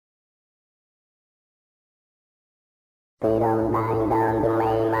Freedom dying down to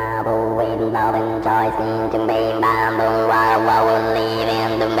me, my boo, with love and choice, need to be bamboo, while we're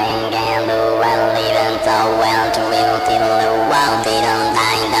living, the bank and do well, living so well, to real till the world. Freedom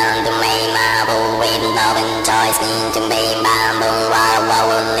dying down to me, my boo, with love and choice, need to be bamboo, while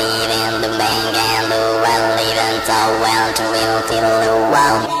we're living, the bank and do well, living so well, to real till the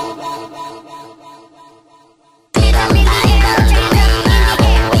world.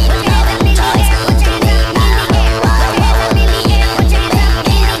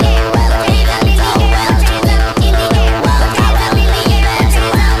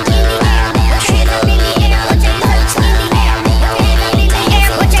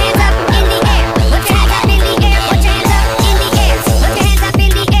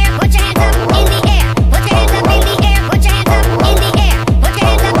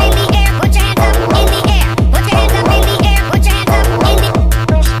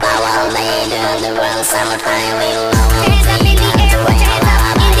 Summertime, we